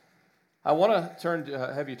I want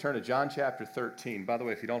to have you turn to John chapter 13. By the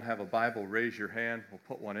way, if you don't have a Bible, raise your hand. We'll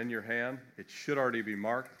put one in your hand. It should already be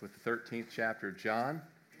marked with the 13th chapter of John.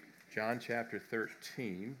 John chapter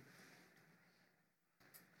 13.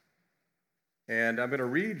 And I'm going to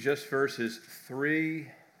read just verses 3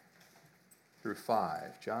 through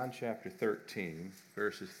 5. John chapter 13,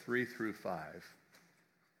 verses 3 through 5.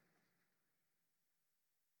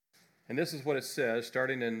 And this is what it says,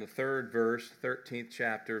 starting in the 3rd verse, 13th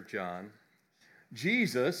chapter of John.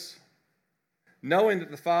 Jesus, knowing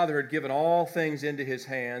that the Father had given all things into his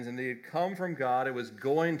hands, and that he had come from God and was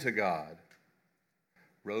going to God,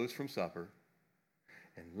 rose from supper,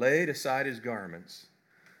 and laid aside his garments,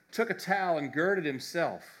 took a towel and girded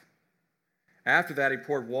himself. After that, he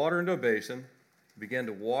poured water into a basin, began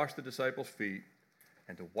to wash the disciples' feet,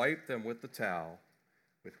 and to wipe them with the towel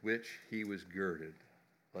with which he was girded.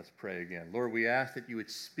 Let's pray again. Lord, we ask that you would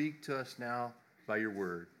speak to us now by your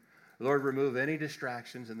word. Lord, remove any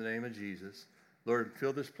distractions in the name of Jesus. Lord,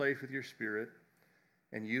 fill this place with your Spirit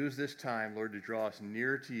and use this time, Lord, to draw us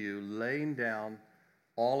near to you, laying down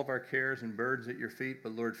all of our cares and burdens at your feet,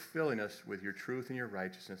 but Lord, filling us with your truth and your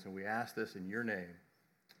righteousness. And we ask this in your name.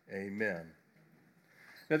 Amen.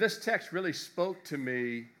 Now, this text really spoke to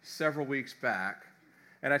me several weeks back,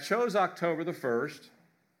 and I chose October the 1st.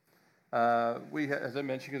 As I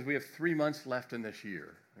mentioned, because we have 3 months left in this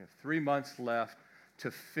year. We have 3 months left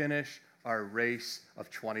to finish our race of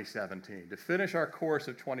 2017, to finish our course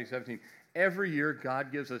of 2017. Every year,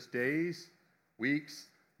 God gives us days, weeks,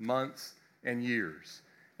 months, and years.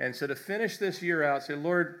 And so to finish this year out, say,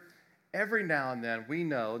 Lord, every now and then we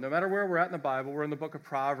know, no matter where we're at in the Bible, we're in the book of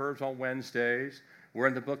Proverbs on Wednesdays, we're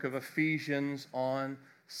in the book of Ephesians on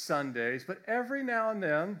Sundays, but every now and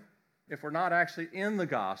then, if we're not actually in the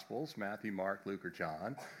Gospels, Matthew, Mark, Luke, or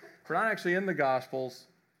John, if we're not actually in the Gospels,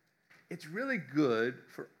 it's really good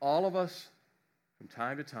for all of us from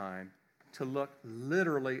time to time to look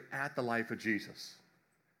literally at the life of Jesus,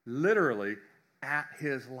 literally at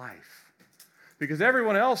his life. Because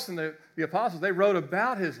everyone else in the apostles, they wrote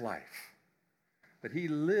about his life. But he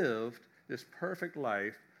lived this perfect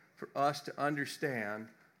life for us to understand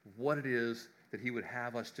what it is that he would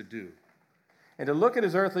have us to do. And to look at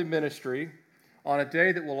his earthly ministry on a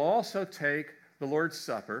day that will also take the Lord's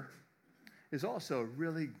Supper is also a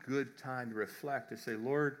really good time to reflect, to say,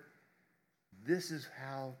 Lord, this is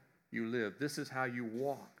how you lived. This is how you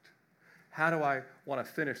walked. How do I want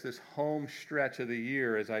to finish this home stretch of the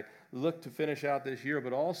year as I look to finish out this year,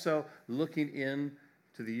 but also looking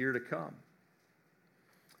into the year to come?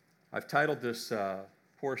 I've titled this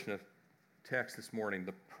portion of text this morning,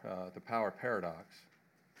 The Power Paradox.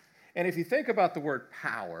 And if you think about the word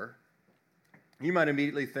power, you might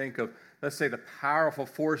immediately think of, let's say, the powerful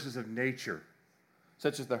forces of nature,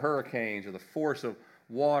 such as the hurricanes or the force of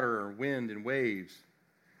water or wind and waves.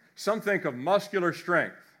 Some think of muscular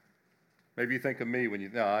strength. Maybe you think of me when you,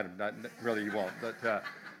 no, not really you won't, but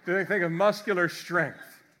you think of muscular strength.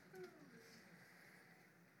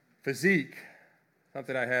 Physique,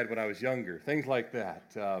 something I had when I was younger, things like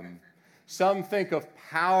that. Some think of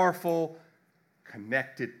powerful,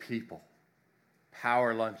 connected people,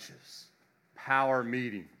 power lunches, power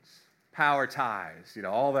meetings, power ties,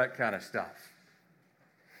 all that kind of stuff.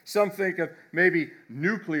 Some think of maybe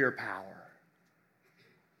nuclear power.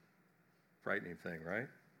 Frightening thing, right?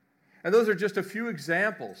 And those are just a few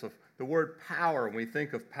examples of the word power when we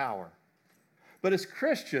think of power. But as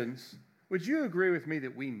Christians, would you agree with me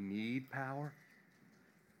that we need power?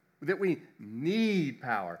 That we need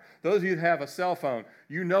power. Those of you that have a cell phone,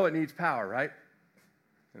 you know it needs power, right?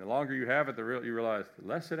 And the longer you have it, you realize the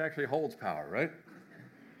less it actually holds power, right?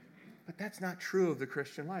 But that's not true of the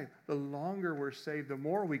Christian life. The longer we're saved, the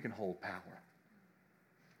more we can hold power.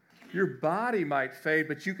 Your body might fade,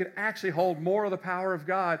 but you can actually hold more of the power of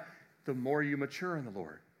God the more you mature in the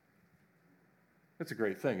Lord. That's a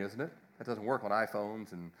great thing, isn't it? That doesn't work on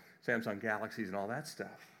iPhones and Samsung Galaxies and all that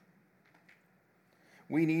stuff.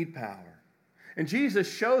 We need power. And Jesus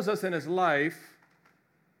shows us in his life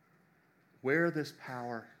where this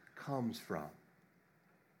power comes from.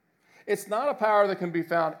 It's not a power that can be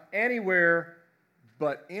found anywhere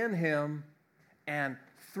but in him and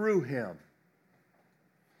through him.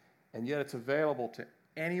 And yet it's available to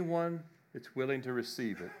anyone that's willing to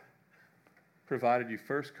receive it, provided you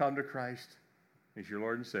first come to Christ as your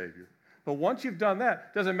Lord and Savior. But once you've done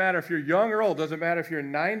that, doesn't matter if you're young or old, doesn't matter if you're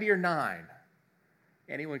 90 or 9,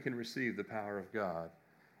 anyone can receive the power of God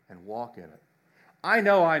and walk in it. I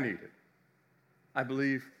know I need it. I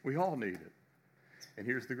believe we all need it. And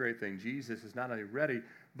here's the great thing. Jesus is not only ready,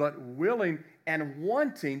 but willing and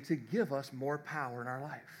wanting to give us more power in our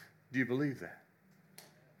life. Do you believe that?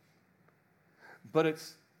 but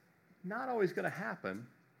it's not always going to happen.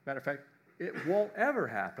 Matter of fact, it won't ever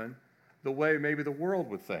happen the way maybe the world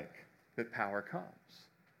would think that power comes.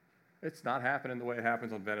 It's not happening the way it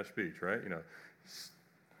happens on Venice Beach, right?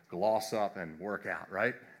 Gloss up and work out,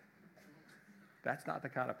 right? That's not the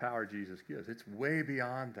kind of power Jesus gives. It's way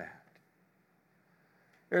beyond that.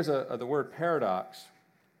 There's the word paradox,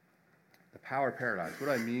 the power paradox. What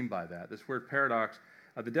do I mean by that? This word paradox,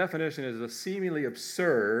 the definition is a seemingly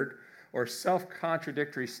absurd or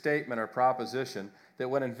self-contradictory statement or proposition that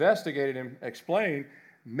when investigated and explained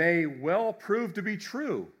may well prove to be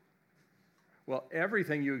true. Well,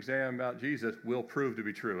 everything you examine about Jesus will prove to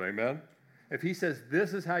be true, amen? If he says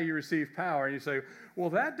this is how you receive power, and you say, well,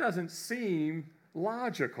 that doesn't seem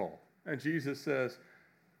logical. And Jesus says,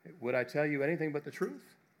 would I tell you anything but the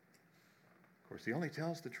truth? Of course, he only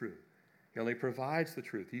tells the truth. He only provides the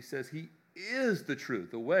truth. He says he is the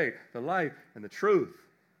truth, the way, the life, and the truth.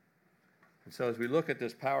 And so as we look at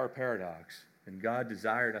this power paradox, and God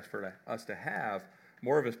desired us to have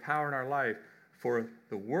more of his power in our life for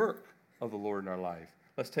the work of the Lord in our life,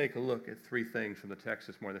 let's take a look at three things from the text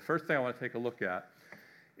this morning. The first thing I want to take a look at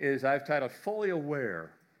is I've titled Fully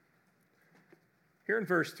Aware. Here in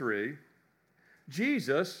verse 3,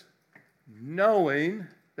 Jesus, knowing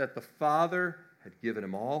that the Father had given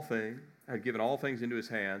him all things, had given all things into his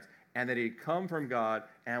hands, and that he had come from God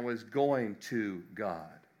and was going to God.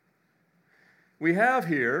 We have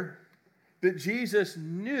here that Jesus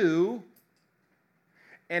knew,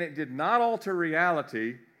 and it did not alter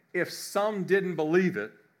reality if some didn't believe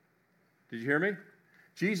it. Did you hear me?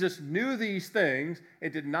 Jesus knew these things.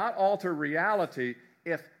 It did not alter reality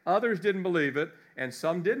if others didn't believe it and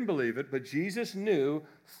some didn't believe it, but Jesus knew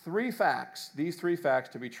these three facts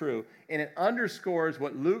to be true, and it underscores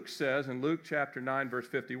what Luke says in Luke chapter 9, verse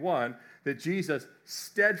 51, that Jesus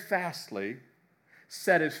steadfastly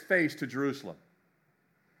set his face to Jerusalem.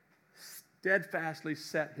 Steadfastly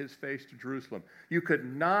set his face to Jerusalem. You could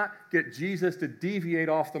not get Jesus to deviate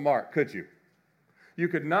off the mark, could you? You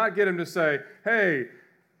could not get him to say, hey,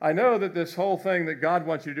 I know that this whole thing that God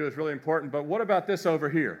wants you to do is really important, but what about this over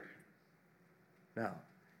here? No.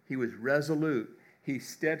 He was resolute. He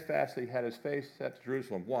steadfastly had his face set to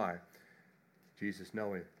Jerusalem. Why? Jesus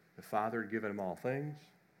knowing the Father had given him all things,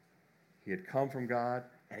 he had come from God,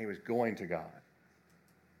 and he was going to God.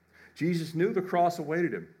 Jesus knew the cross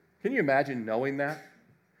awaited him. Can you imagine knowing that?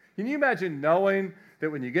 Can you imagine knowing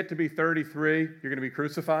that when you get to be 33, you're going to be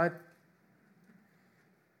crucified?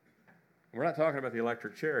 We're not talking about the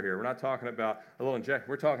electric chair here. We're not talking about a little injection.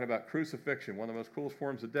 We're talking about crucifixion, one of the most coolest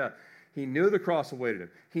forms of death. He knew the cross awaited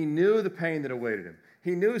him. He knew the pain that awaited him.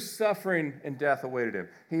 He knew suffering and death awaited him.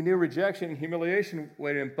 He knew rejection and humiliation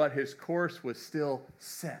awaited him, but his course was still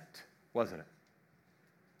set, wasn't it?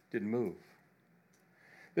 Didn't move.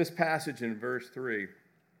 This passage in verse 3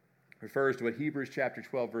 refers to what Hebrews chapter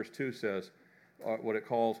 12, verse 2 says, what it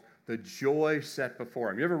calls the joy set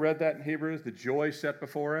before him. You ever read that in Hebrews? The joy set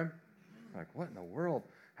before him? Like, what in the world?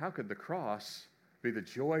 How could the cross be the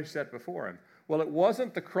joy set before him? Well, it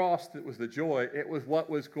wasn't the cross that was the joy. It was what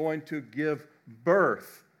was going to give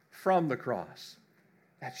birth from the cross.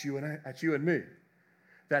 That's you and me.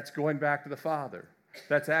 That's going back to the Father.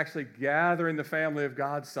 That's actually gathering the family of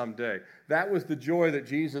God someday. That was the joy that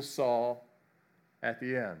Jesus saw at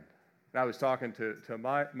the end. And I was talking to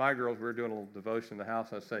my girls. We were doing a little devotion in the house.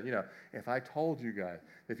 I was saying, if I told you guys,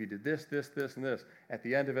 if you did this, this, this, and this, at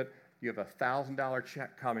the end of it, you have a $1,000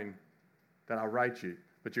 check coming that I'll write you.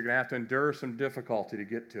 But you're going to have to endure some difficulty to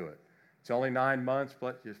get to it. It's only 9 months,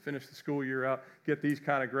 but you finish the school year out, get these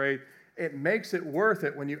kind of grades. It makes it worth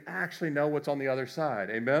it when you actually know what's on the other side.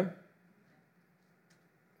 Amen?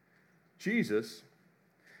 Jesus,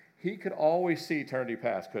 he could always see eternity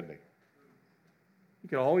past, couldn't he? He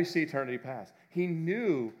could always see eternity past. He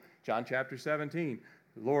knew, John chapter 17,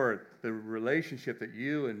 Lord, the relationship that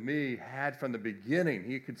you and me had from the beginning.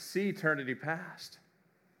 He could see eternity past.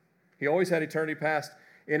 He always had eternity past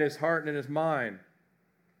in his heart and in his mind.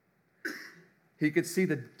 He could see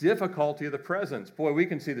the difficulty of the present. Boy, we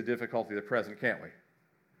can see the difficulty of the present, can't we?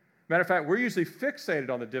 Matter of fact, we're usually fixated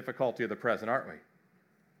on the difficulty of the present, aren't we?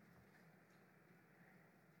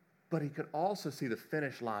 But he could also see the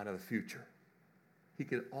finish line of the future. He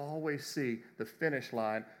could always see the finish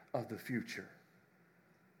line of the future.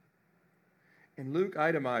 And Luke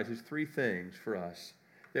itemizes three things for us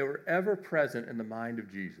that were ever present in the mind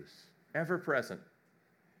of Jesus. Ever present.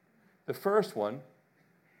 The first one,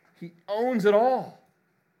 he owns it all.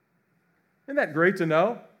 Isn't that great to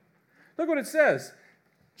know? Look what it says.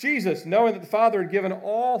 Jesus, knowing that the Father had given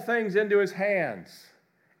all things into his hands,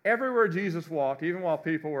 Everywhere Jesus walked, even while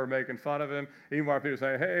people were making fun of him, even while people were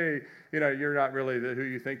saying, hey, you're not really who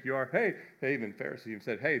you think you are. Hey, even Pharisees even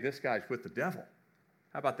said, hey, this guy's with the devil.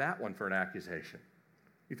 How about that one for an accusation?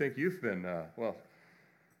 You think you've been, well,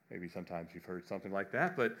 maybe sometimes you've heard something like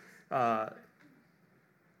that, but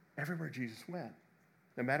everywhere Jesus went,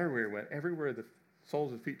 no matter where he went, everywhere the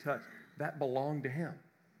soles of his feet touched, that belonged to him.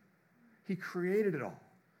 He created it all.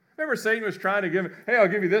 Remember Satan was trying to give him, hey, I'll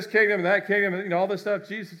give you this kingdom and that kingdom, and all this stuff.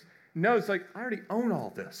 Jesus, no, it's like, I already own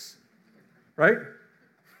all this, right?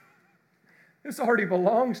 This already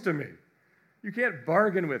belongs to me. You can't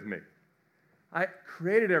bargain with me. I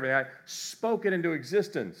created everything. I spoke it into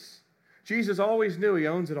existence. Jesus always knew he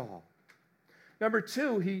owns it all. Number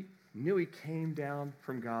two, he knew he came down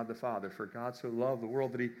from God the Father. For God so loved the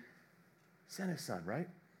world that he sent his son, right?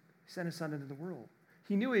 He sent his son into the world.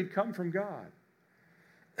 He knew he'd come from God.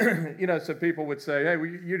 Some people would say, hey,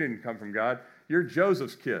 you didn't come from God. You're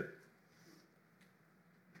Joseph's kid.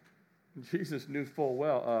 Jesus knew full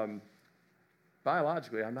well,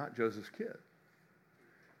 biologically, I'm not Joseph's kid.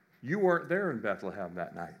 You weren't there in Bethlehem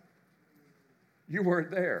that night. You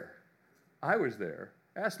weren't there. I was there.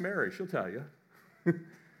 Ask Mary, she'll tell you.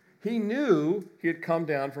 He knew he had come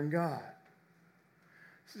down from God.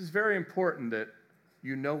 This is very important that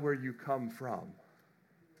you know where you come from.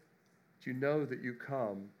 You know that you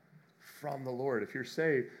come from the Lord. If you're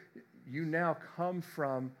saved, you now come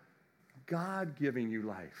from God giving you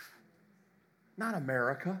life, not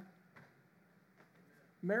America.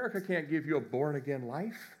 America can't give you a born-again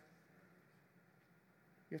life.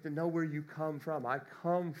 You have to know where you come from. I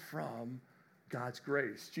come from God's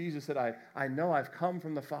grace. Jesus said, I know I've come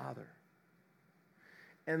from the Father.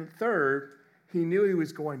 And third, he knew he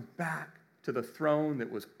was going back to the throne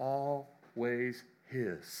that was always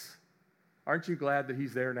his. Aren't you glad that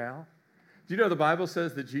he's there now? Do you know the Bible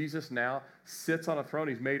says that Jesus now sits on a throne?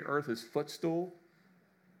 He's made earth his footstool.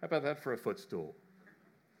 How about that for a footstool?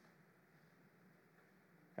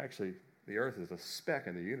 Actually, the earth is a speck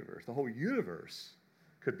in the universe. The whole universe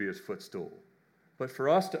could be his footstool. But for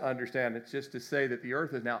us to understand, it's just to say that the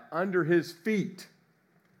earth is now under his feet.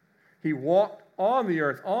 He walked on the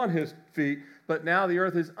earth on his feet, but now the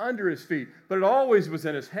earth is under his feet. But it always was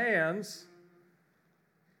in his hands.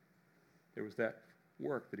 There was that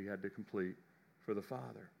work that he had to complete for the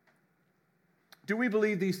Father. Do we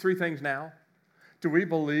believe these three things now? Do we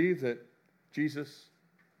believe that Jesus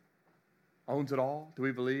owns it all? Do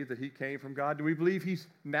we believe that he came from God? Do we believe he's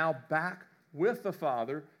now back with the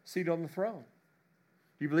Father, seated on the throne?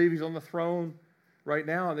 Do you believe he's on the throne right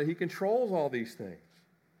now and that he controls all these things?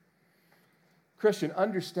 Christian,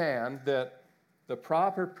 understand that the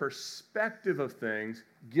proper perspective of things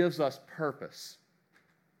gives us purpose.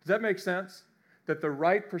 Does that make sense? That the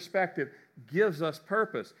right perspective gives us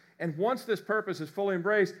purpose. And once this purpose is fully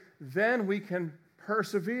embraced, then we can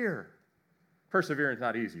persevere. Perseverance is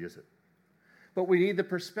not easy, is it? But we need the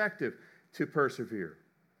perspective to persevere.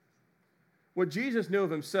 What Jesus knew of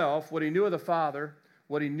himself, what he knew of the Father,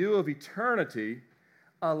 what he knew of eternity,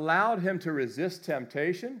 allowed him to resist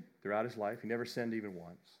temptation throughout his life. He never sinned even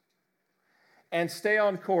once. And stay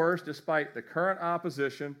on course despite the current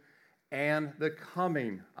opposition and the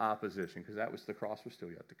coming opposition, because that was the cross was still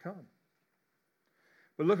yet to come.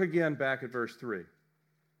 But look again back at verse 3.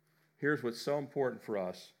 Here's what's so important for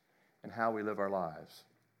us and how we live our lives.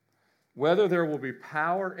 Whether there will be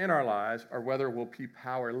power in our lives or whether we'll be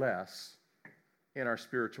powerless in our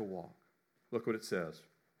spiritual walk. Look what it says.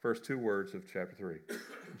 First two words of chapter 3.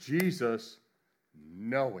 Jesus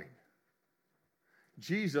knowing.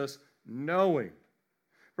 Jesus knowing.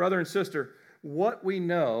 Brother and sister, what we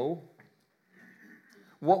know,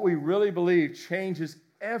 what we really believe changes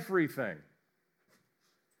everything.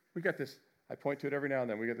 We got this, I point to it every now and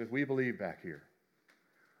then, we got this we believe back here.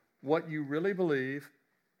 What you really believe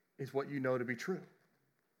is what you know to be true.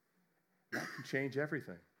 That can change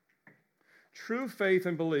everything. True faith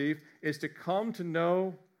and belief is to come to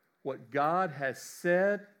know what God has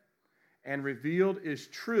said and revealed is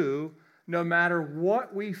true no matter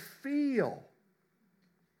what we feel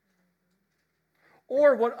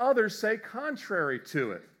or what others say contrary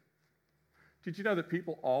to it. Did you know that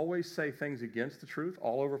people always say things against the truth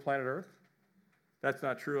all over planet Earth? That's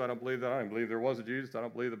not true. I don't believe that. I don't believe there was a Jesus. I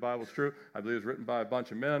don't believe the Bible's true. I believe it was written by a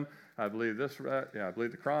bunch of men. I believe this. I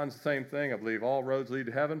believe the Quran's the same thing. I believe all roads lead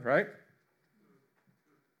to heaven, right?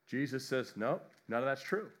 Jesus says, no, none of that's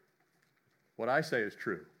true. What I say is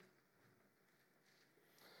true.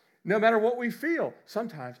 No matter what we feel,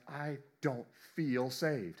 sometimes I don't feel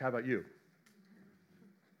saved. How about you?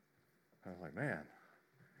 I was like, man,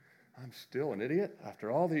 I'm still an idiot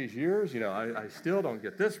after all these years. I still don't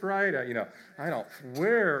get this right. I don't.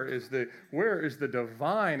 Where is the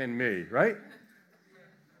divine in me, right?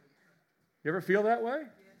 You ever feel that way?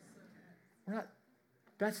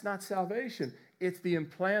 That's not salvation. It's the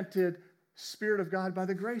implanted Spirit of God by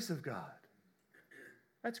the grace of God.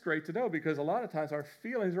 That's great to know because a lot of times our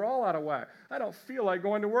feelings are all out of whack. I don't feel like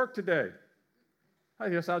going to work today. I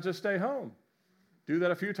guess I'll just stay home. Do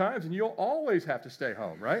that a few times and you'll always have to stay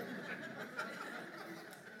home, right?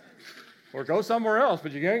 Or go somewhere else,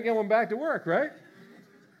 but you can't get one back to work, right?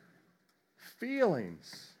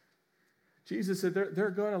 Feelings. Jesus said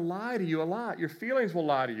they're going to lie to you a lot. Your feelings will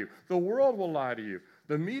lie to you. The world will lie to you.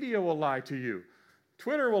 The media will lie to you.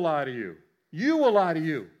 Twitter will lie to you. You will lie to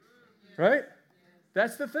you, right?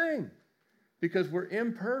 That's the thing, because we're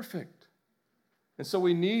imperfect. And so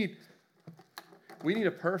we need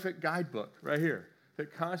a perfect guidebook right here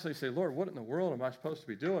that constantly say, Lord, what in the world am I supposed to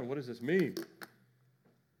be doing? What does this mean?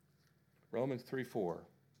 Romans 3:4,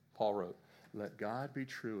 Paul wrote, let God be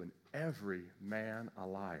true and every man a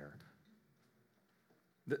liar.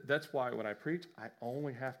 That's why when I preach, I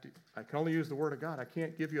can only use the Word of God. I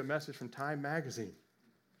can't give you a message from Time Magazine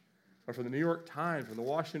or from the New York Times or the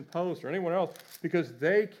Washington Post or anyone else because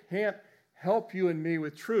they can't help you and me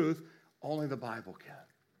with truth. Only the Bible can.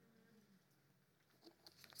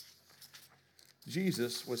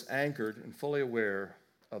 Jesus was anchored and fully aware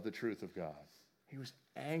of the truth of God. He was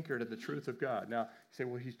anchored in the truth of God. Now, you say,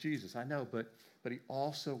 well, he's Jesus. I know, but he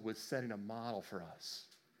also was setting a model for us.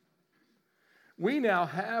 We now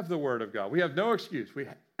have the Word of God. We have no excuse. We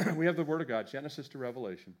have the Word of God, Genesis to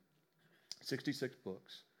Revelation, 66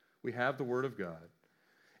 books. We have the Word of God.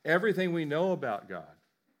 Everything we know about God,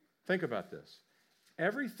 think about this.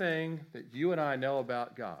 Everything that you and I know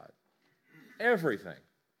about God, everything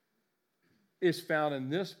is found in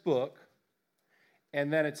this book,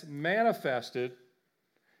 and then it's manifested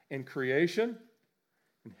in creation,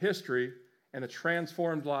 in history, and the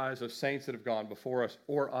transformed lives of saints that have gone before us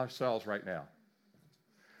or ourselves right now.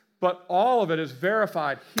 But all of it is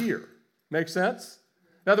verified here. Make sense?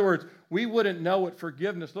 In other words, we wouldn't know what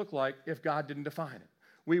forgiveness looked like if God didn't define it.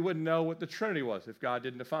 We wouldn't know what the Trinity was if God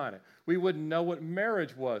didn't define it. We wouldn't know what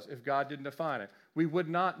marriage was if God didn't define it. We would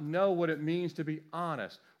not know what it means to be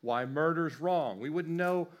honest, why murder's wrong. We wouldn't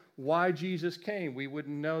know why Jesus came. We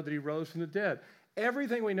wouldn't know that he rose from the dead.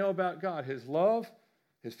 Everything we know about God, his love,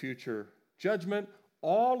 his future judgment,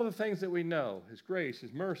 all of the things that we know, his grace,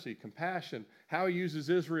 his mercy, compassion, how he uses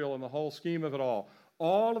Israel in the whole scheme of it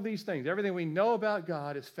all of these things, everything we know about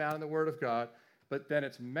God is found in the Word of God, but then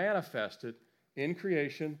it's manifested in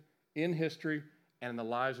creation, in history, and in the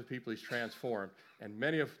lives of people he's transformed. And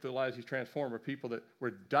many of the lives he's transformed were people that were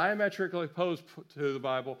diametrically opposed to the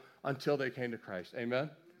Bible until they came to Christ. Amen?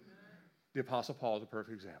 The Apostle Paul is a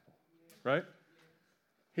perfect example, right?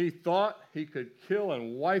 He thought he could kill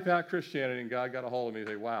and wipe out Christianity, and God got a hold of me and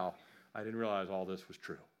said, wow, I didn't realize all this was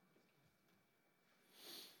true.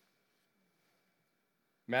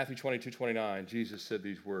 Matthew 22:29, Jesus said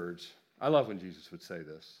these words. I love when Jesus would say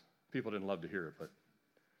this. People didn't love to hear it, but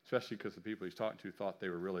especially because the people he's talking to thought they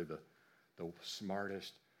were really the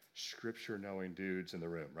smartest, scripture-knowing dudes in the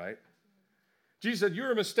room, right? Jesus said, you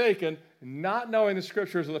are mistaken not knowing the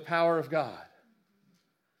scriptures of the power of God.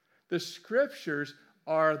 The scriptures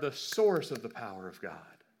are the source of the power of God.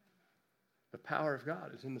 The power of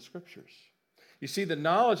God is in the scriptures. You see, the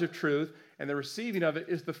knowledge of truth and the receiving of it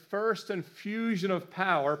is the first infusion of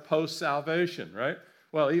power post-salvation, right?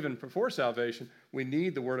 Well, even before salvation, we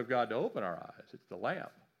need the Word of God to open our eyes. It's the lamp.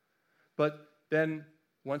 But then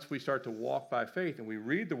once we start to walk by faith and we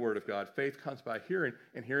read the Word of God, faith comes by hearing,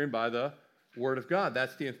 and hearing by the Word of God.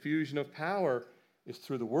 That's the infusion of power is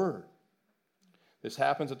through the Word. This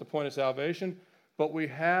happens at the point of salvation, but we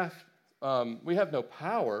have no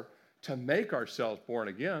power to make ourselves born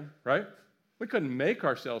again, right? We couldn't make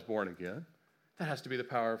ourselves born again. That has to be the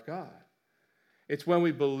power of God. It's when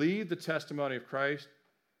we believe the testimony of Christ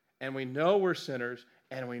and we know we're sinners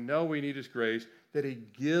and we know we need his grace that he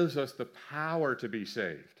gives us the power to be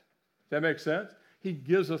saved. Does that make sense? He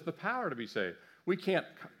gives us the power to be saved. We can't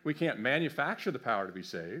manufacture the power to be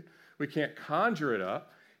saved. We can't conjure it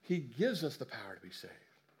up. He gives us the power to be saved.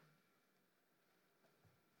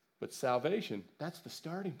 But salvation, that's the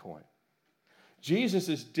starting point. Jesus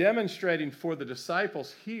is demonstrating for the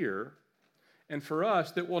disciples here and for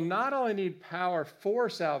us that we'll not only need power for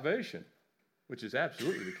salvation, which is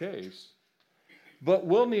absolutely the case, but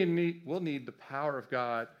we'll need the power of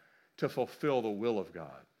God to fulfill the will of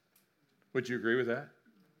God. Would you agree with that?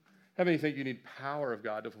 How many think you need power of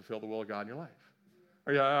God to fulfill the will of God in your life?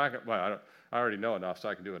 Or I already know enough, so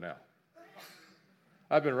I can do it now.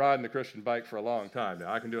 I've been riding the Christian bike for a long time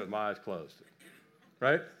now. I can do it with my eyes closed.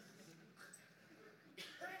 Right?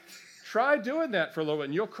 Try doing that for a little bit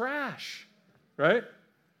and you'll crash. Right?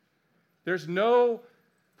 There's no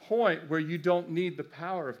point where you don't need the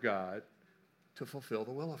power of God to fulfill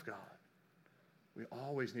the will of God. We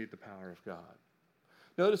always need the power of God.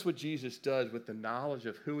 Notice what Jesus does with the knowledge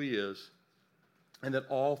of who he is and that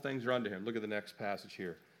all things are unto him. Look at the next passage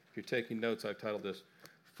here. If you're taking notes, I've titled this,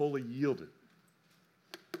 Fully Yielded.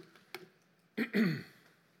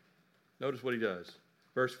 Notice what he does.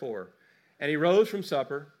 Verse 4. And he rose from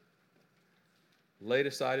supper, laid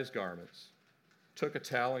aside his garments, took a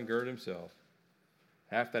towel and girded himself.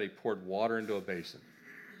 After that, he poured water into a basin.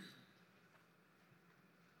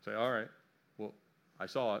 Say, all right, well, I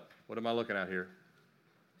saw it. What am I looking at here?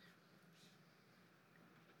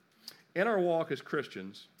 In our walk as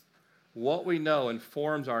Christians, what we know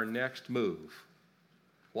informs our next move.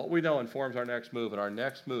 What we know informs our next move, and our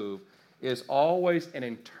next move is always an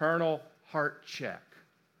internal heart check.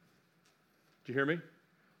 Do you hear me?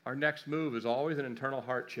 Our next move is always an internal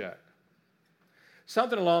heart check.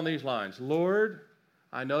 Something along these lines. Lord,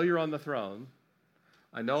 I know you're on the throne.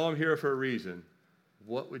 I know I'm here for a reason.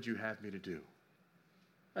 What would you have me to do?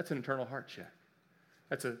 That's an internal heart check.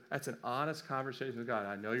 That's an honest conversation with God.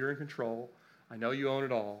 I know you're in control. I know you own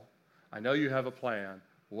it all. I know you have a plan.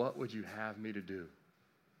 What would you have me to do?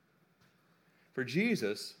 For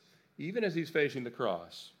Jesus, even as he's facing the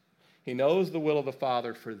cross, he knows the will of the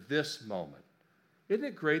Father for this moment. Isn't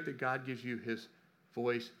it great that God gives you his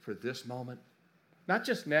voice for this moment? Not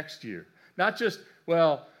just next year. Not just,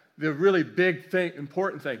 well, the really big thing,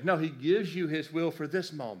 important thing. No, he gives you his will for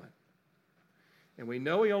this moment. And we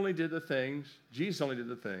know he only did the things, Jesus only did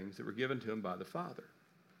the things that were given to him by the Father.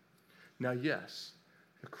 Now, yes,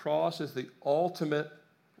 the cross is the ultimate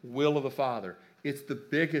will of the Father. It's the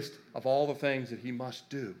biggest of all the things that he must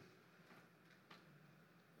do.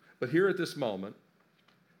 But here at this moment,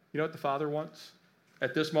 you know what the Father wants?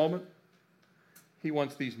 At this moment, he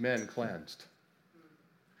wants these men cleansed.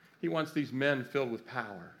 He wants these men filled with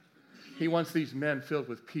power. He wants these men filled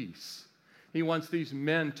with peace. He wants these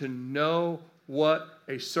men to know what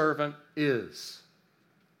a servant is.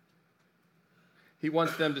 He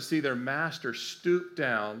wants them to see their master stoop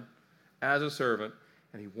down as a servant,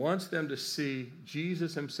 and he wants them to see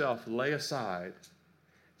Jesus himself lay aside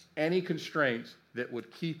any constraints that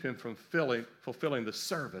would keep him from fulfilling the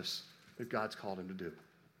service that God's called him to do.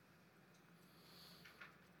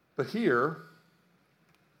 But here,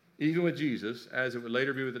 even with Jesus, as it would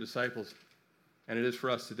later be with the disciples, and it is for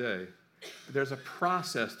us today, there's a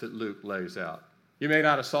process that Luke lays out. You may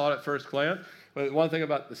not have saw it at first glance, but one thing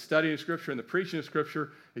about the study of Scripture and the preaching of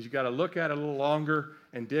Scripture is you've got to look at it a little longer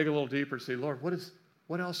and dig a little deeper and say, Lord,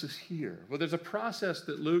 what else is here? Well, there's a process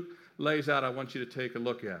that Luke lays out I want you to take a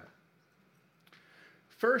look at.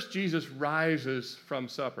 First, Jesus rises from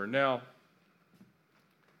supper. Now,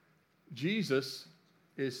 Jesus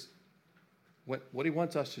is what he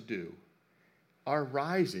wants us to do. Our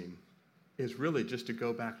rising is really just to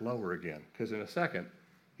go back lower again, because in a second,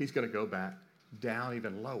 he's going to go back down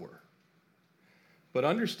even lower. But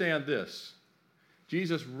understand this.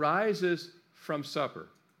 Jesus rises from supper.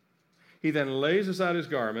 He then lays aside his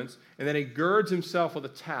garments, and then he girds himself with a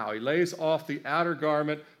towel. He lays off the outer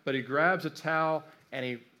garment, but he grabs a towel, and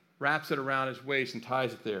he wraps it around his waist and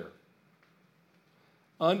ties it there.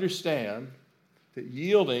 Understand that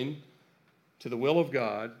yielding to the will of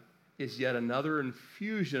God is yet another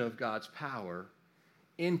infusion of God's power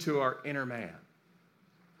into our inner man.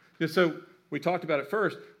 And so we talked about it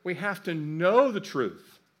first. We have to know the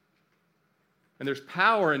truth. And there's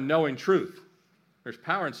power in knowing truth. There's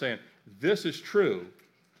power in saying, this is true.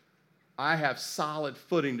 I have solid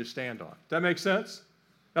footing to stand on. Does that make sense?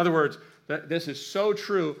 In other words, this is so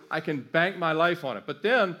true, I can bank my life on it. But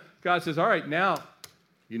then God says, all right, now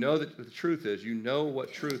you know that the truth is. You know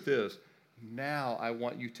what truth is. Now I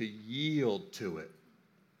want you to yield to it.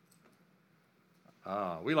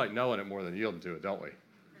 We like knowing it more than yielding to it, don't we?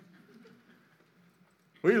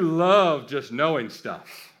 We love just knowing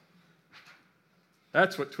stuff.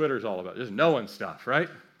 That's what Twitter's all about, just knowing stuff, right?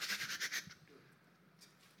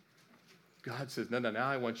 God says, no, now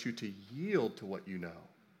I want you to yield to what you know.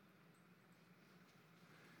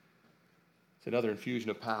 It's another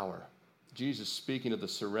infusion of power. Jesus, speaking of the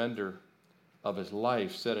surrender of his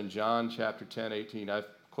life, said in John chapter 10, 18, I've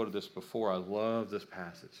quoted this before. I love this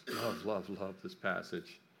passage. Love this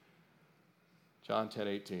passage. John 10,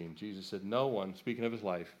 18, Jesus said, no one, speaking of his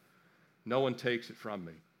life, no one takes it from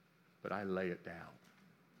me, but I lay it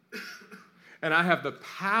down. And I have the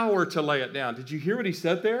power to lay it down. Did you hear what he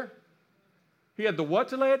said there? He had the what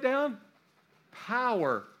to lay it down?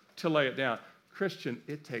 power to lay it down. Christian,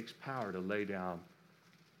 it takes power to lay down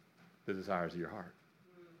the desires of your heart.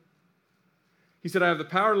 He said, I have the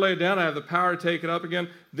power to lay it down. I have the power to take it up again.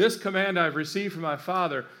 This command I've received from my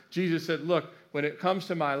Father. Jesus said, look, when it comes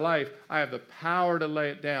to my life, I have the power to lay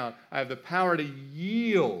it down. I have the power to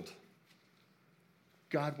yield.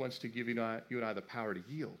 God wants to give you and I the power to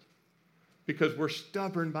yield because we're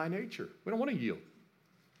stubborn by nature. We don't want to yield.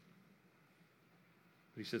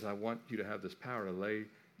 But he says, I want you to have this power to lay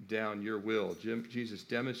down your will. Jesus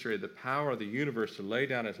demonstrated the power of the universe to lay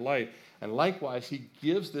down his life. And likewise, he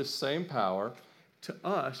gives this same power to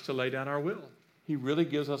us to lay down our will. He really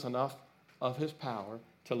gives us enough of his power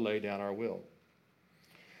to lay down our will.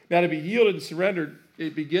 Now, to be yielded and surrendered,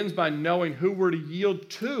 it begins by knowing who we're to yield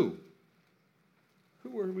to.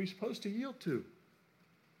 Who are we supposed to yield to?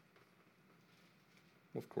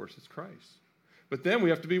 Well, of course, it's Christ. But then we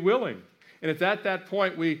have to be willing. And it's at that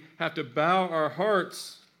point we have to bow our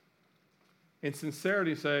hearts in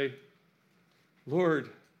sincerity and say, Lord,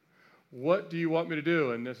 what do you want me to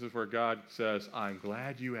do? And this is where God says, I'm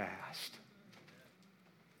glad you asked.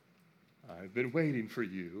 I've been waiting for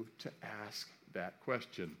you to ask that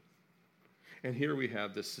question. And here we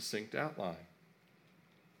have this succinct outline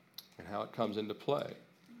and how it comes into play.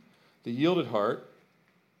 The yielded heart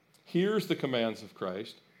hears the commands of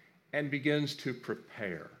Christ and begins to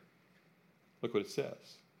prepare. Look what it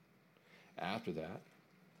says. After that,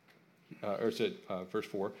 verse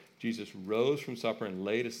 4, Jesus rose from supper and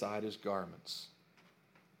laid aside his garments.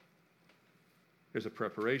 There's a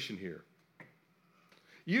preparation here.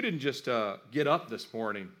 You didn't just get up this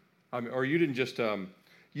morning, or you didn't just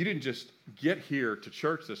get here to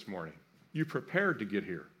church this morning. You prepared to get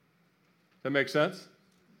here. That makes sense?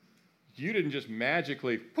 You didn't just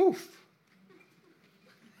magically, poof,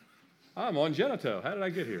 I'm on Genito. How did I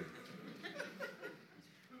get here?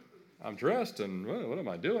 I'm dressed, and what am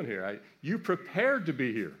I doing here? You prepared to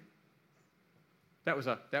be here. That was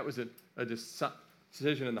a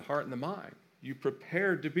decision in the heart and the mind. You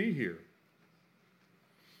prepared to be here.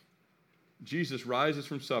 Jesus rises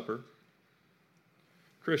from supper.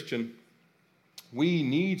 Christian, we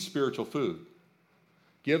need spiritual food.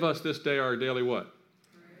 Give us this day our daily what?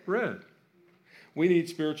 Bread. We need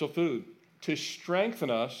spiritual food to strengthen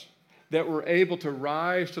us that we're able to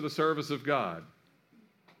rise to the service of God.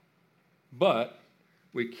 But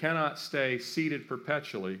we cannot stay seated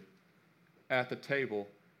perpetually at the table,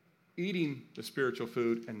 eating the spiritual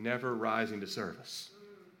food and never rising to service.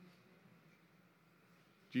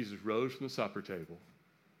 Jesus rose from the supper table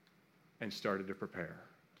and started to prepare.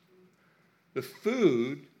 The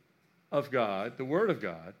food of God, the Word of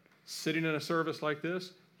God, sitting in a service like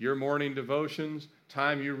this, your morning devotions,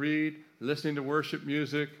 time you read, listening to worship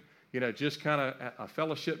music, just kind of a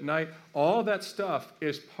fellowship night, all that stuff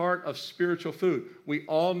is part of spiritual food. We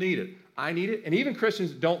all need it. I need it. And even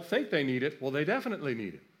Christians don't think they need it. Well, they definitely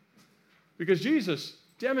need it. Because Jesus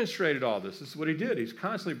demonstrated all this. This is what he did. He's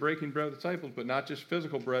constantly breaking bread with disciples, but not just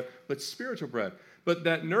physical bread, but spiritual bread. But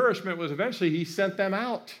that nourishment was eventually he sent them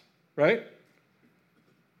out, right?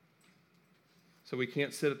 So we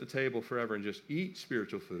can't sit at the table forever and just eat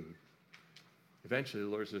spiritual food. Eventually, the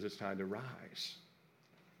Lord says it's time to rise.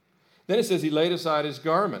 Then it says he laid aside his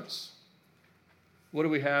garments. What do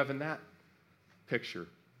we have in that picture?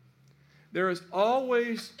 There is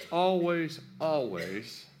always, always,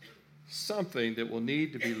 always something that will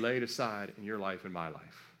need to be laid aside in your life and my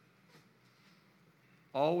life.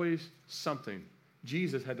 Always something.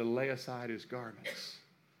 Jesus had to lay aside his garments.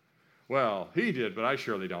 Well, he did, but I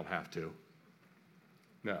surely don't have to.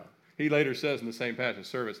 No. He later says in the same passage,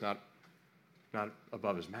 servant's not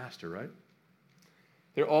above his master, right?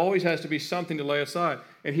 There always has to be something to lay aside.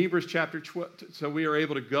 In Hebrews chapter 12, so we are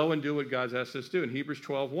able to go and do what God's asked us to do. In Hebrews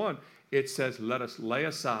 12:1, it says, let us lay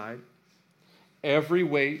aside every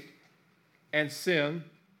weight and sin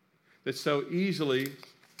that so easily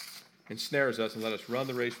ensnares us, and let us run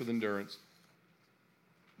the race with endurance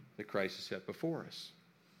that Christ has set before us.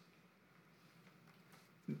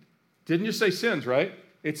 Didn't just say sins, right?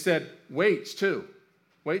 It said weights too.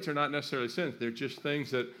 Weights are not necessarily sins. They're just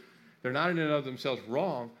things that they're not in and of themselves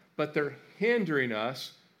wrong, but they're hindering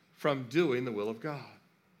us from doing the will of God.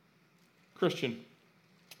 Christian,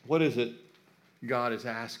 what is it God is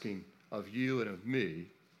asking of you and of me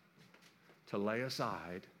to lay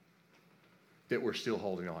aside that we're still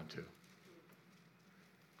holding on to?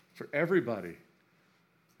 For everybody,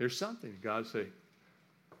 there's something. God say,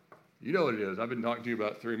 you know what it is. I've been talking to you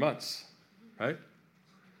about 3 months, right?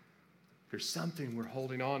 There's something we're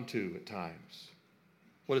holding on to at times.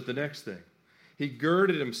 What is the next thing? He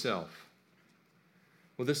girded himself.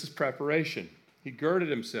 Well, this is preparation. He girded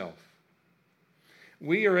himself.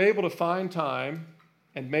 we are able to find time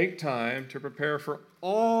and make time to prepare for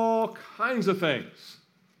all kinds of things,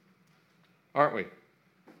 aren't we?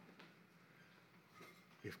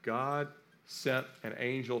 If God sent an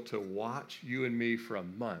angel to watch you and me for a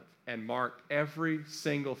month and marked every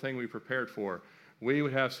single thing we prepared for, we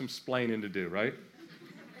would have some splaining to do, right?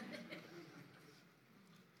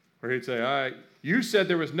 Where he'd say, all right, you said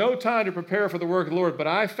there was no time to prepare for the work of the Lord, but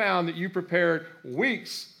I found that you prepared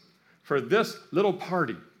weeks for this little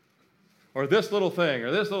party or this little thing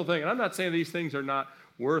or this little thing. And I'm not saying these things are not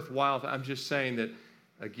worthwhile. I'm just saying that,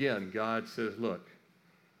 again, God says, look,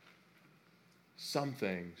 some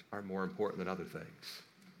things are more important than other things.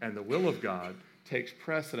 And the will of God takes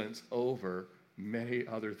precedence over many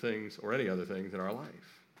other things or any other things in our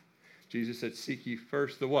life. Jesus said, seek ye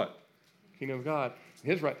first the what? Kingdom of God.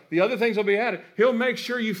 His right. The other things will be added. He'll make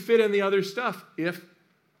sure you fit in the other stuff if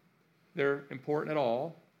they're important at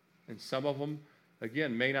all. And some of them,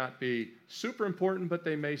 again, may not be super important, but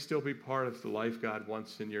they may still be part of the life God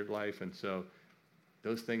wants in your life. And so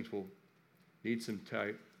those things will need some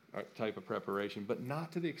type of preparation, but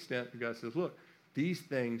not to the extent that God says, look, these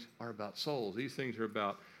things are about souls. These things are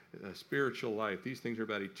about spiritual life. These things are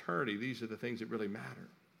about eternity. These are the things that really matter.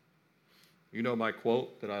 You know my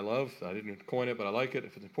quote that I love. I didn't coin it, but I like it.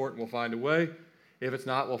 If it's important, we'll find a way. If it's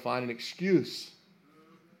not, we'll find an excuse.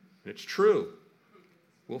 And it's true.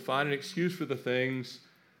 We'll find an excuse for the things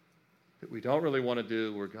that we don't really want to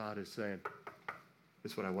do, where God is saying,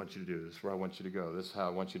 this is what I want you to do. This is where I want you to go. This is how I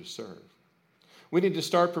want you to serve. We need to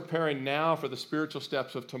start preparing now for the spiritual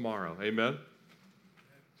steps of tomorrow. Amen?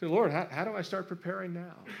 Say, Lord, how do I start preparing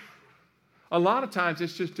now? A lot of times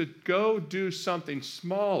it's just to go do something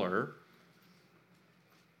smaller.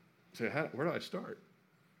 Say, where do I start?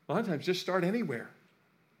 A lot of times just start anywhere.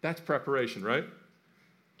 That's preparation, right?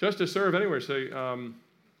 Just to serve anywhere. Say, I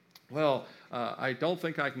don't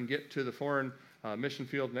think I can get to the foreign mission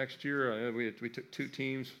field next year. We took 2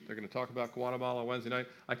 teams. They're going to talk about Guatemala Wednesday night.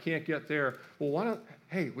 I can't get there. Well,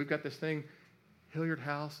 we've got this thing, Hilliard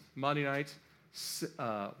House, Monday nights,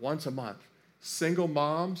 once a month. Single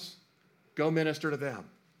moms, go minister to them.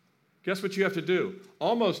 Guess what you have to do?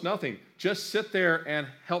 Almost nothing. Just sit there and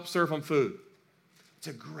help serve them food. It's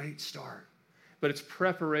a great start. But it's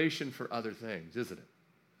preparation for other things, isn't it?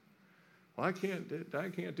 Well, I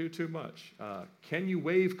can't do too much. Can you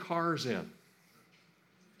wave cars in?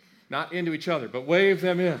 Not into each other, but wave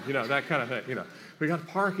them in. That kind of thing. We got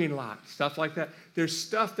parking lot, stuff like that. There's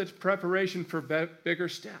stuff that's preparation for bigger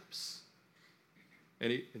steps.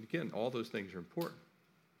 And again, all those things are important.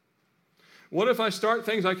 What if I start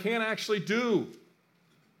things I can't actually do?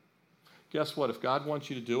 Guess what? If God wants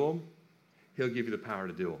you to do them, He'll give you the power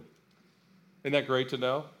to do them. Isn't that great to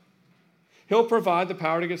know? He'll provide the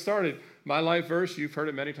power to get started. My life verse, you've heard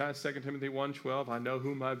it many times, 2 Timothy 1:12. I know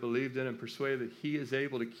whom I believed in and persuaded that He is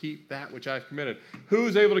able to keep that which I've committed.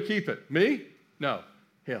 Who's able to keep it? Me? No,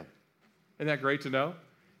 Him. Isn't that great to know?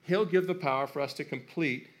 He'll give the power for us to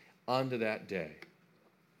complete unto that day.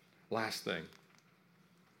 Last thing.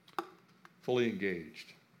 Fully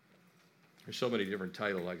engaged. There's so many different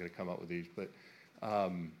titles I got to come up with these, but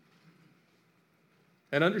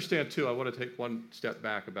and understand too, I want to take one step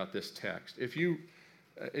back about this text. If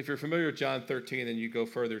you're familiar with John 13, then you go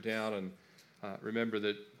further down and remember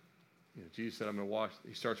that Jesus said, "I'm going to wash."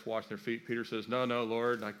 He starts washing their feet. Peter says, "No,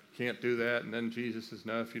 Lord, I can't do that." And then Jesus says,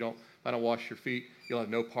 "No, if I don't wash your feet, you'll have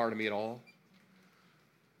no part of me at all."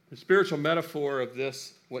 The spiritual metaphor of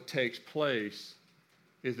this, what takes place,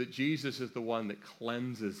 is that Jesus is the one that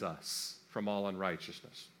cleanses us from all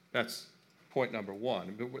unrighteousness. That's point number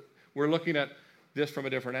one. But we're looking at this from a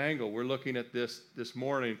different angle. We're looking at this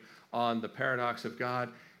morning on the paradox of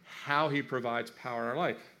God, how He provides power in our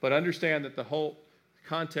life. But understand that the whole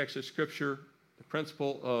context of Scripture, the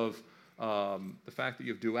principle of the fact that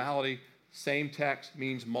you have duality, same text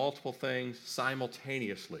means multiple things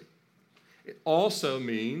simultaneously. It also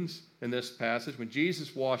means, in this passage, when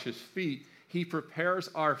Jesus washes feet, He prepares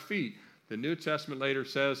our feet. The New Testament later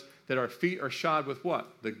says that our feet are shod with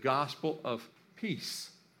what? The gospel of peace,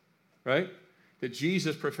 right? That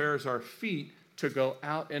Jesus prepares our feet to go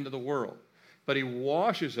out into the world. But He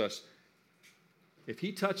washes us. If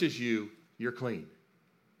He touches you, you're clean.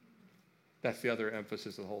 That's the other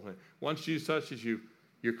emphasis of the whole thing. Once Jesus touches you,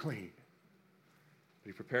 you're clean. But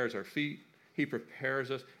He prepares our feet. He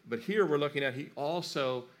prepares us. But here we're looking at He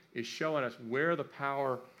also is showing us where the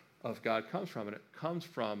power of God comes from. And it comes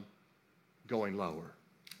from going lower,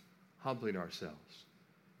 humbling ourselves,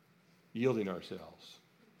 yielding ourselves.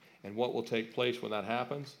 And what will take place when that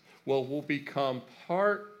happens? Well, we'll become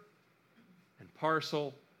part and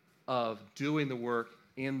parcel of doing the work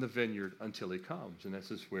in the vineyard until he comes. And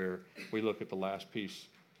this is where we look at the last piece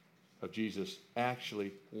of Jesus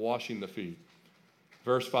actually washing the feet.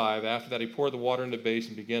 Verse 5, after that he poured the water into the basin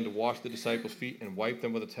and began to wash the disciples' feet and wipe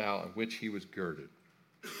them with a towel in which he was girded.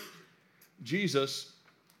 Jesus,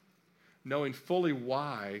 knowing fully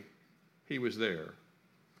why he was there,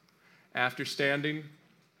 after standing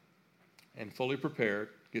and fully prepared,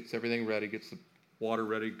 gets everything ready, gets the water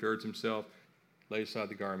ready, girds himself, lays aside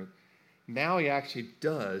the garment. Now he actually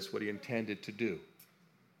does what he intended to do.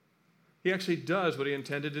 He actually does what he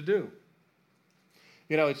intended to do.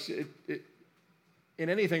 You know, in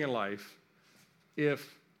anything in life,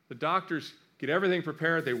 if the doctors get everything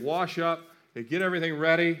prepared, they wash up, they get everything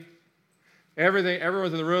ready,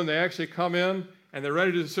 everyone's in the room, they actually come in and they're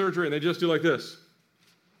ready to do the surgery and they just do like this.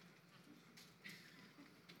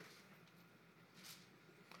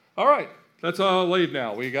 All right, let's all leave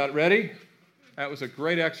now. We got ready. That was a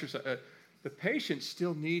great exercise. The patient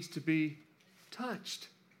still needs to be touched.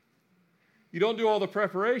 You don't do all the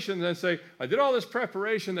preparation and then say, I did all this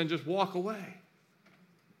preparation, then just walk away.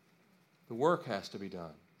 The work has to be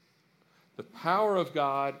done. The power of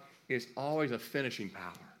God is always a finishing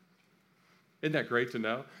power. Isn't that great to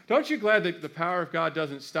know? Don't you glad that the power of God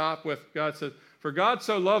doesn't stop with God says, for God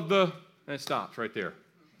so loved the, and it stops right there.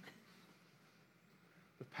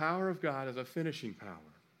 The power of God is a finishing power.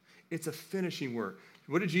 It's a finishing work.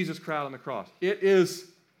 What did Jesus cry out on the cross? It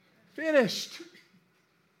is finished.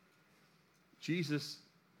 Jesus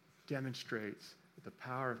demonstrates that the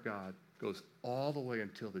power of God goes all the way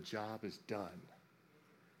until the job is done.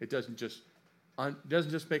 It doesn't just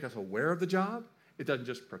make us aware of the job. It doesn't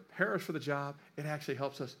just prepare us for the job. It actually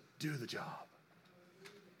helps us do the job.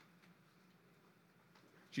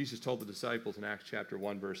 Jesus told the disciples in Acts chapter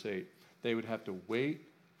 1, verse 8, they would have to wait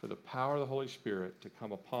for the power of the Holy Spirit to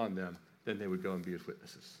come upon them, then they would go and be his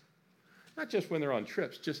witnesses. Not just when they're on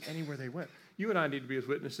trips, just anywhere they went. You and I need to be his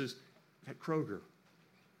witnesses at Kroger,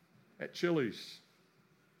 at Chili's,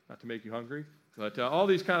 not to make you hungry, but all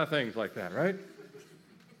these kind of things like that, right?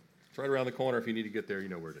 It's right around the corner. If you need to get there, you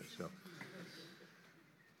know where it is. So,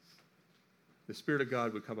 the Spirit of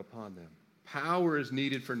God would come upon them. Power is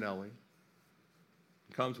needed for knowing.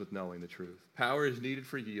 It comes with knowing the truth. Power is needed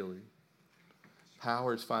for yielding.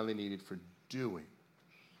 Power is finally needed for doing.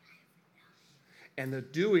 And the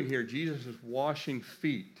doing here, Jesus is washing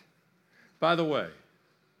feet. By the way,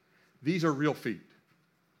 these are real feet.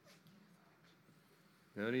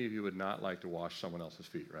 Many of you would not like to wash someone else's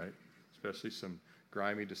feet, right? Especially some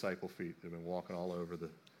grimy disciple feet that have been walking all over the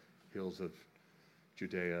hills of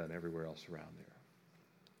Judea and everywhere else around there.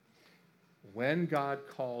 When God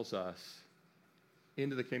calls us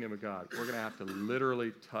into the kingdom of God, we're going to have to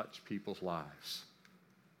literally touch people's lives.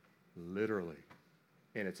 Literally.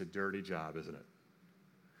 And it's a dirty job, isn't it?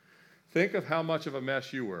 Think of how much of a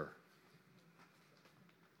mess you were.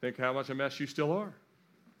 Think how much of a mess you still are,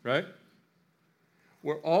 right?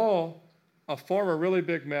 We're all a former really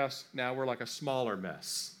big mess. Now we're like a smaller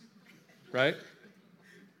mess, right?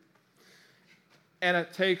 And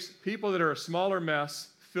it takes people that are a smaller mess,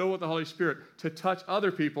 filled with the Holy Spirit, to touch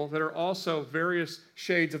other people that are also various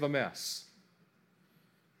shades of a mess.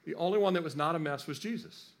 The only one that was not a mess was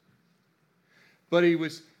Jesus. But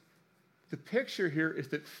the picture here is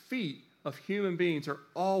that feet of human beings are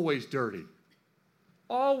always dirty.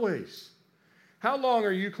 Always. How long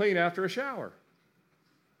are you clean after a shower?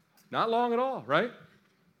 Not long at all, right?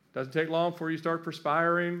 Doesn't take long before you start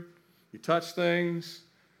perspiring. You touch things.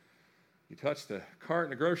 You touch the cart in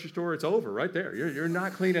the grocery store, it's over right there. You're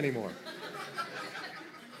not clean anymore.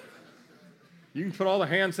 You can put all the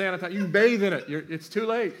hand sanitizer, you can bathe in it. It's too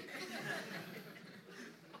late.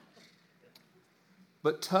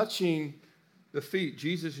 But touching the feet,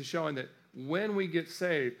 Jesus is showing that when we get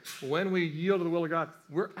saved, when we yield to the will of God,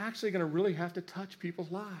 we're actually going to really have to touch people's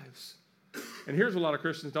lives. And here's what a lot of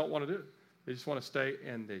Christians don't want to do. They just want to stay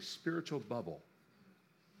in the spiritual bubble.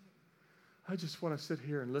 I just want to sit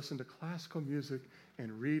here and listen to classical music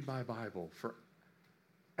and read my Bible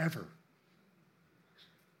forever.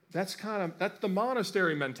 That's the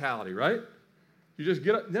monastery mentality, right? You just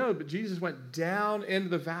get up. No, but Jesus went down into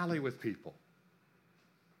the valley with people.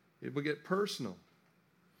 It will get personal.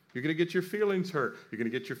 You're going to get your feelings hurt. You're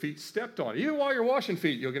going to get your feet stepped on. Even while you're washing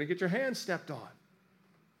feet, you're going to get your hands stepped on.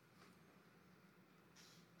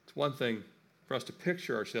 It's one thing for us to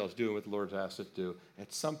picture ourselves doing what the Lord's asked us to do.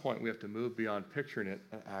 At some point, we have to move beyond picturing it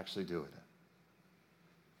and actually doing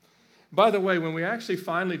it. By the way, when we actually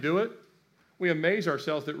finally do it, we amaze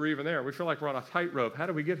ourselves that we're even there. We feel like we're on a tightrope. How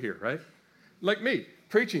did we get here, right? Like me,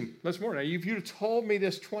 preaching this morning. If you'd told me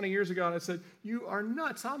this 20 years ago, and I said, you are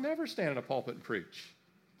nuts. I'll never stand in a pulpit and preach.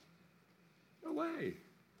 No way.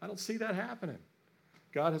 I don't see that happening.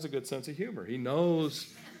 God has a good sense of humor. He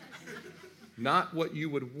knows not what you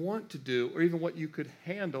would want to do or even what you could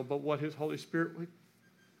handle, but what his Holy Spirit would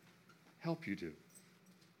help you do.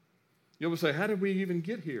 You'll say, how did we even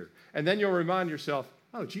get here? And then you'll remind yourself,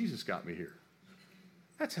 oh, Jesus got me here.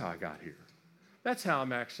 That's how I got here. That's how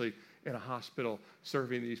I'm actually in a hospital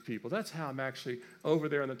serving these people. That's how I'm actually over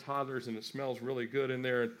there in the toddlers and it smells really good in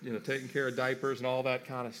there, taking care of diapers and all that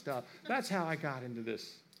kind of stuff. That's how I got into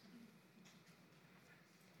this.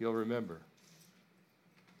 You'll remember.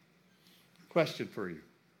 Question for you.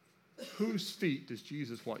 Whose feet does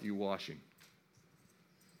Jesus want you washing?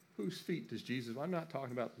 Whose feet does Jesus? I'm not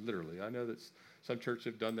talking about literally. I know that some churches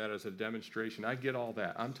have done that as a demonstration. I get all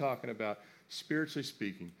that. I'm talking about spiritually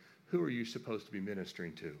speaking. Who are you supposed to be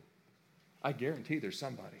ministering to? I guarantee there's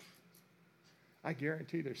somebody. I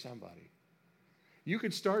guarantee there's somebody. You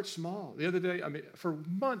could start small. The other day, for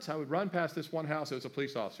months, I would run past this one house. It was a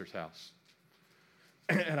police officer's house.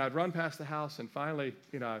 And I'd run past the house, and finally,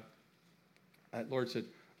 the Lord said,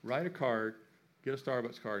 write a card, get a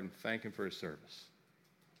Starbucks card, and thank him for his service.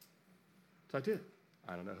 So I did.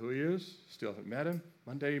 I don't know who he is. Still haven't met him.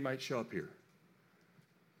 One day he might show up here.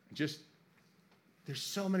 And there's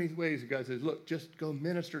so many ways that God says, look, just go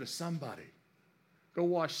minister to somebody. Go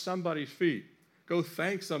wash somebody's feet. Go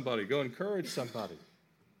thank somebody. Go encourage somebody.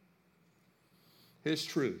 His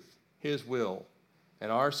truth, his will,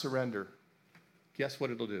 and our surrender, guess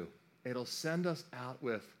what it'll do? It'll send us out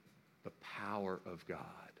with the power of God.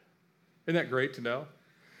 Isn't that great to know?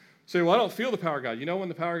 Say, well, I don't feel the power of God. You know when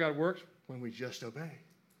the power of God works? When we just obey.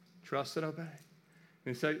 Trust and obey. And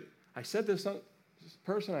you say, I said this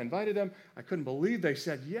person, I invited them. I couldn't believe they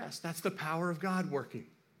said yes. That's the power of God working.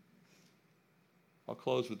 I'll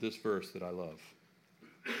close with this verse that I love.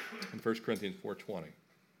 In 1 Corinthians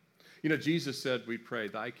 4:20. Jesus said, we pray,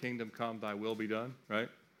 thy kingdom come, thy will be done, right?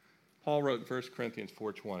 Paul wrote in 1 Corinthians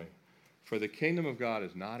 4:20, for the kingdom of God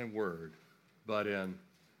is not in word, but in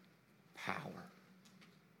power.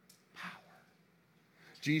 Power.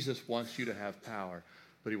 Jesus wants you to have power,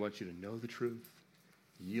 but he wants you to know the truth,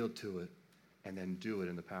 yield to it, and then do it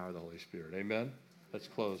in the power of the Holy Spirit. Amen? Let's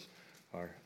close our